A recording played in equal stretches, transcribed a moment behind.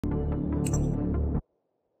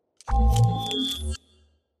Team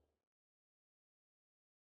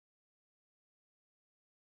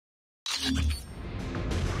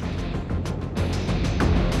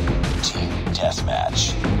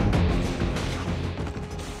deathmatch.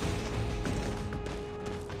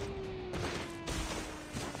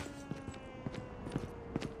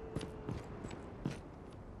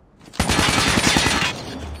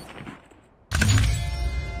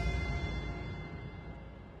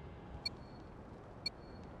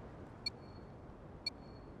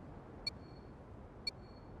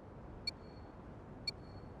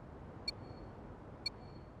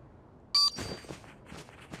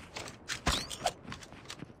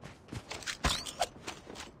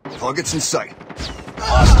 Target's in sight.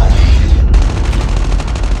 Lost the lead.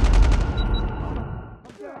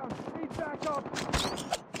 I'm down. Need backup.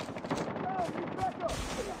 No, need backup.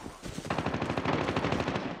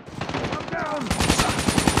 I'm down.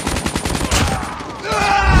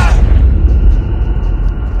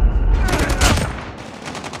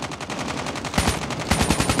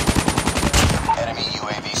 Enemy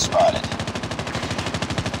UAV spotted.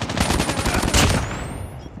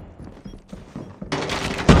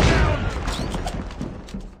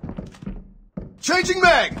 Changing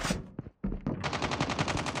mag!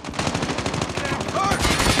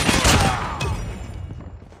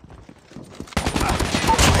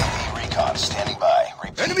 UAV recon standing by.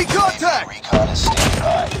 Repeat, Enemy UAV contact! recon is standing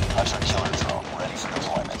by. Hunter killer drone ready for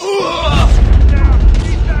deployment. Down.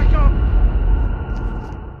 Need backup.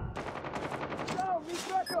 No, need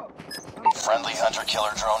backup. Friendly hunter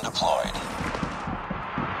killer drone deployed.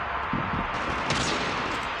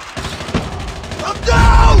 I'm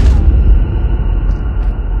down!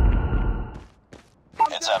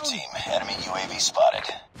 Heads up, team. Enemy UAV spotted.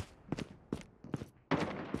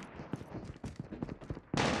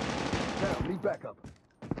 Down, need backup.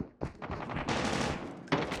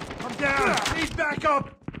 I'm down. Need backup.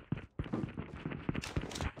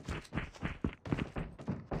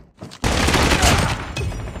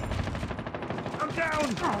 I'm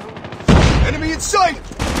down. Enemy in sight!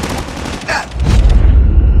 Ah.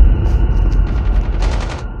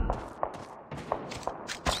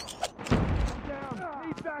 Down.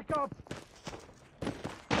 Need backup.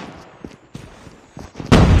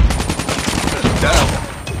 Down!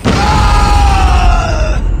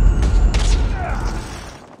 Ah!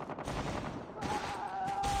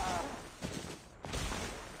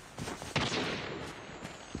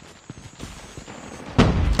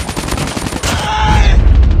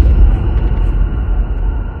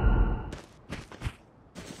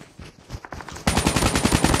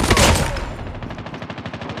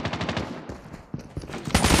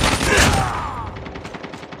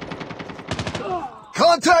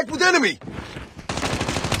 Contact with enemy!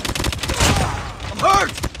 I'm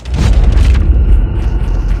hurt!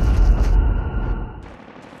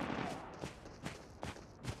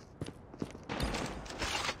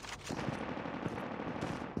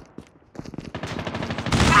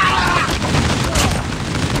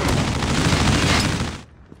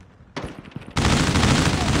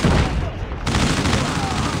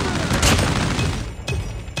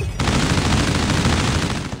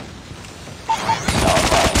 UAV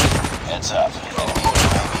online. Heads up. Enemy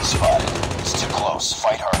UAV spotted. It's too close.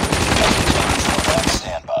 Fight harder. Hunter killer drone on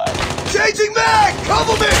standby. Changing mag!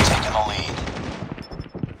 Cover me! Taking the lead.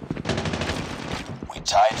 We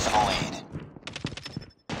tied for the lead.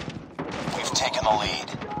 We've taken the lead.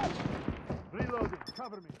 Reloading.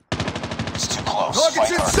 Cover me. It's too close. Target's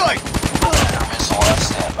Fight in harder. sight! Predator missile on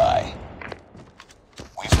standby.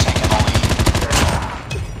 We've taken the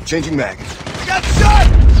lead. Changing mag. I got shot!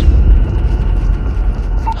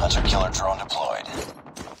 Hunter killer drone deployed.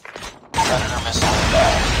 Predator missile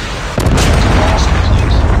inbound. Almost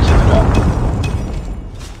complete. Keep it up.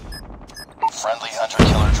 Friendly hunter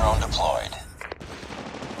killer drone deployed.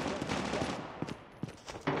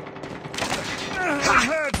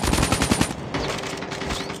 Ahead.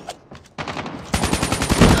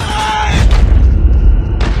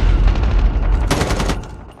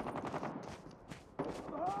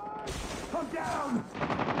 I'm down.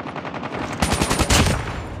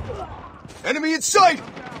 Enemy in sight!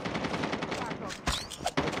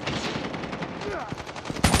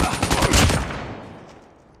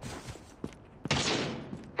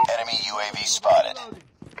 Enemy UAV spotted.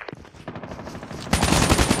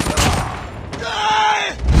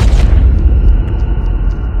 Ah!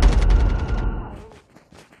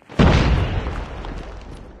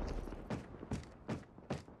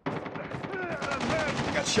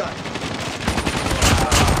 I got shot.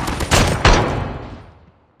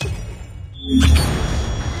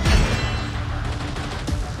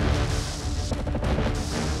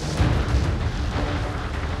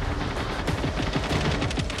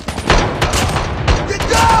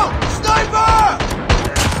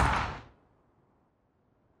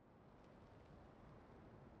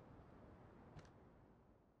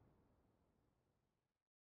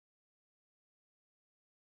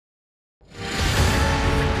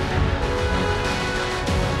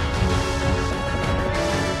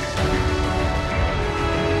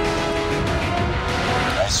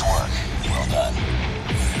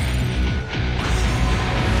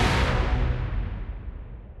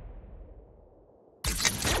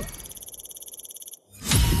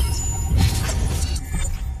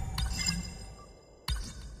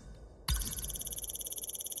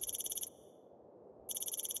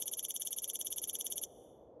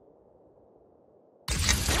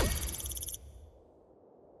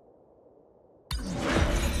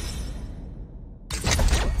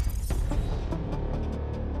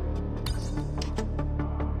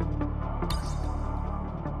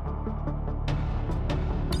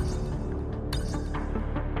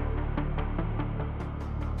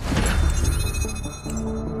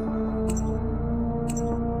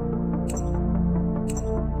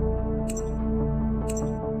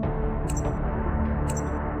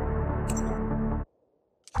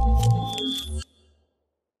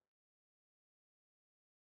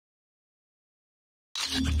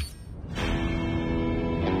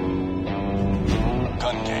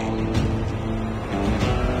 game.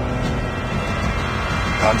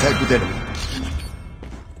 Contact with enemy.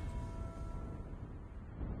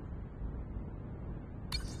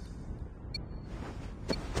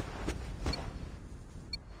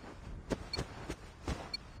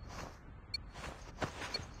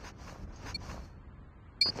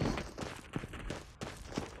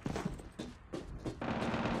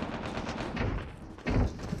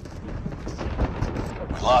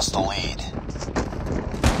 We lost the lead.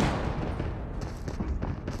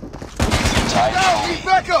 Tied Now, for the need lead.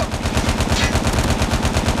 backup!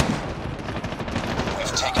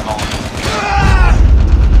 We've taken the lead.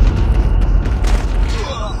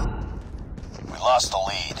 We lost the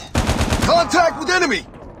lead. Contact with enemy!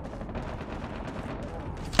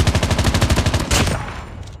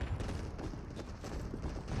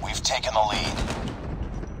 We've taken the lead.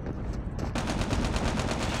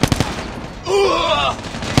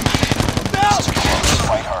 It's too close.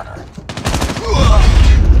 Fight harder.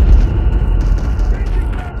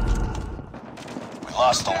 We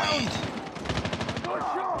lost the lead.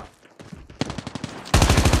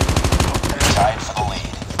 Tied for the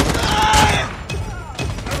lead.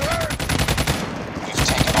 We've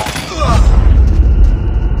taken the lead.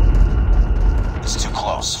 It's too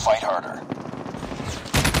close. Fight harder.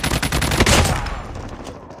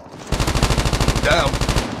 Down.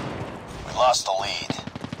 We lost the lead.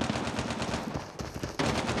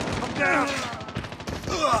 I'm down.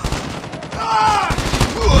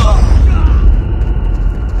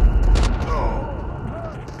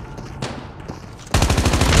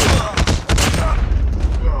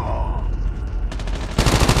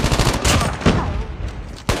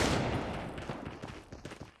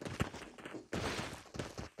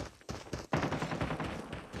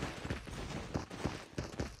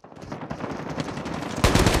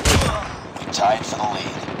 We tied for the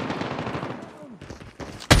lead.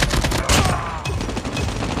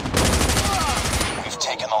 We've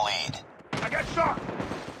taken the lead. I got shot.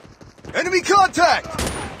 Enemy contact!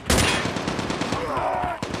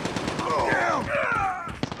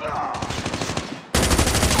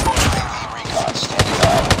 UAV recon standing by.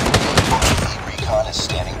 UAV recon is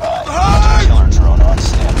standing by. Hey! Killer drone on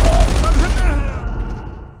standby.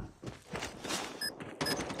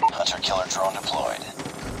 Hunter killer drone deployed.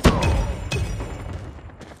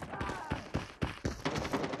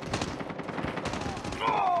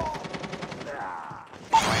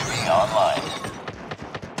 UAV online.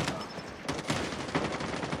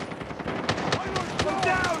 I'm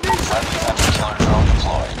down. Friendly hunter killer drone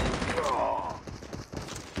deployed.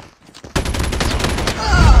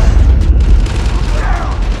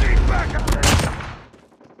 Need backup.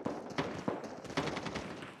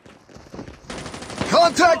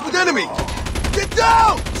 Contact with enemy! Get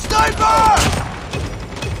down! Sniper!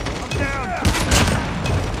 I'm down.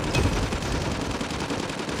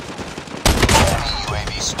 Enemy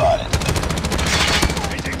UAV spotted.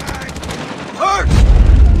 Changing mag. Hurt!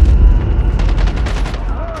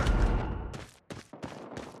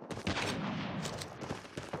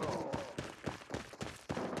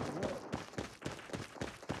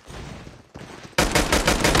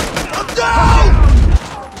 I'm down!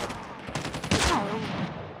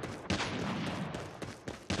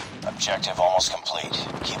 Objective almost complete.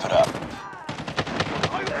 Keep it up.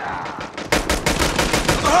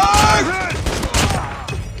 Hurt!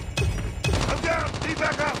 I'm down. Need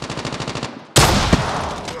backup.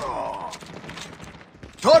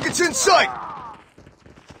 Target's in sight!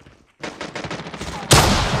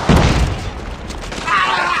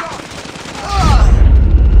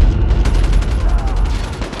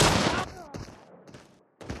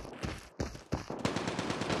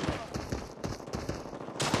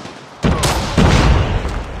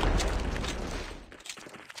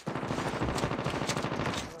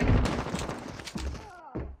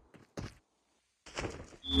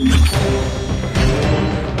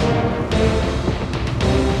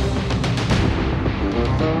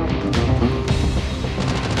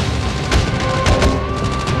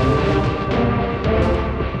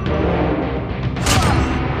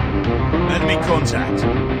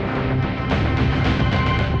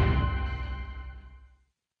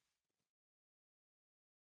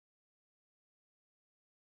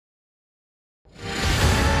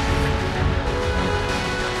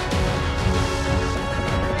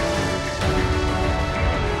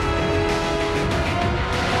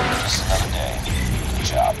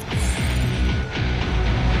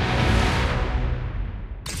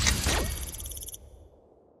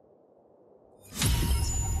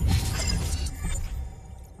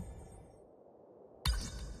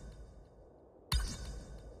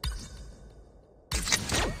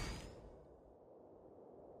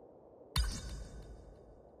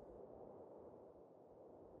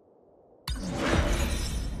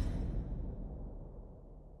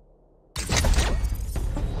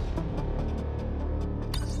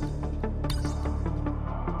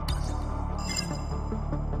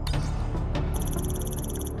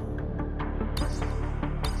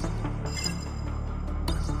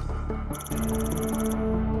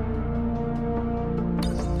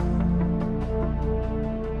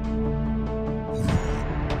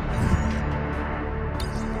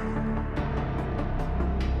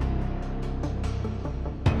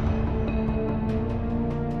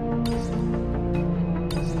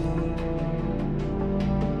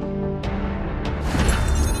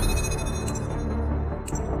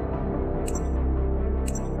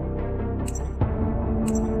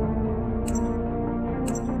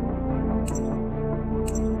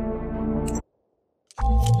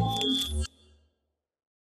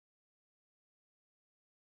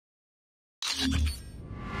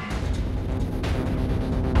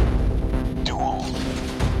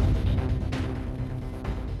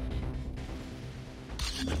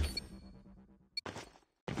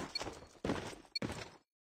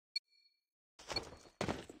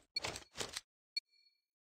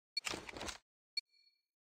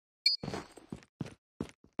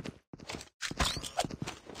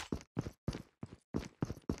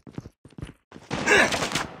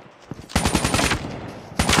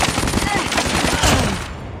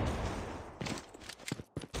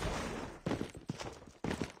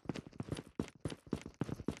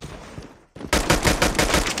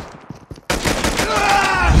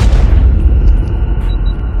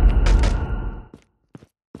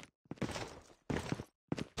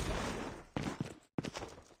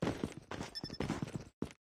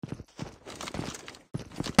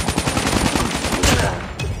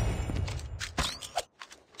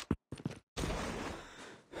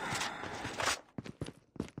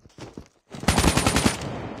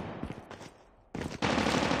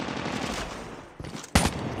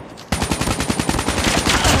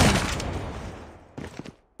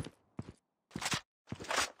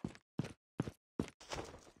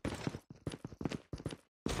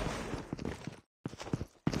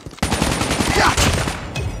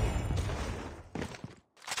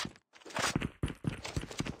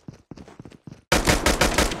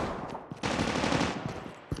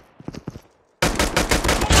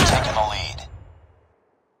 Taking the lead.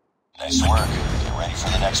 Nice work. Get ready for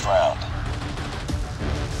the next round.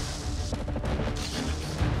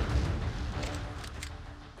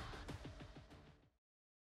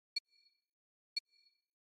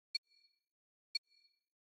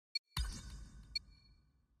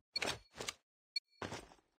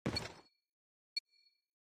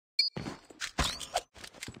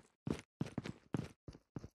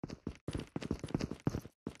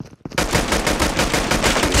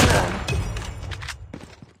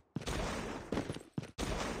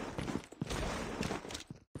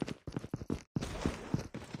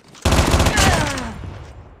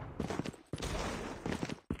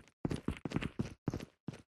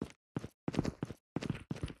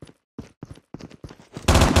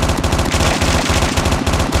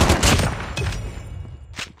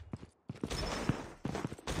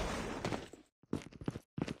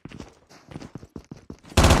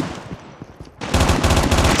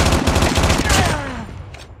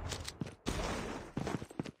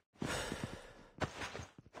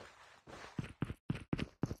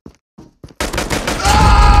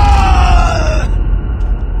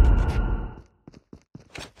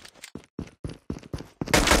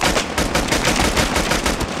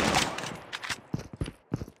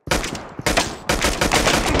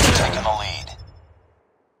 Taking the lead.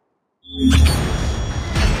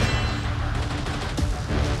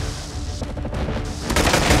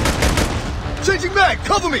 Changing mag!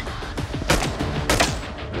 Cover me!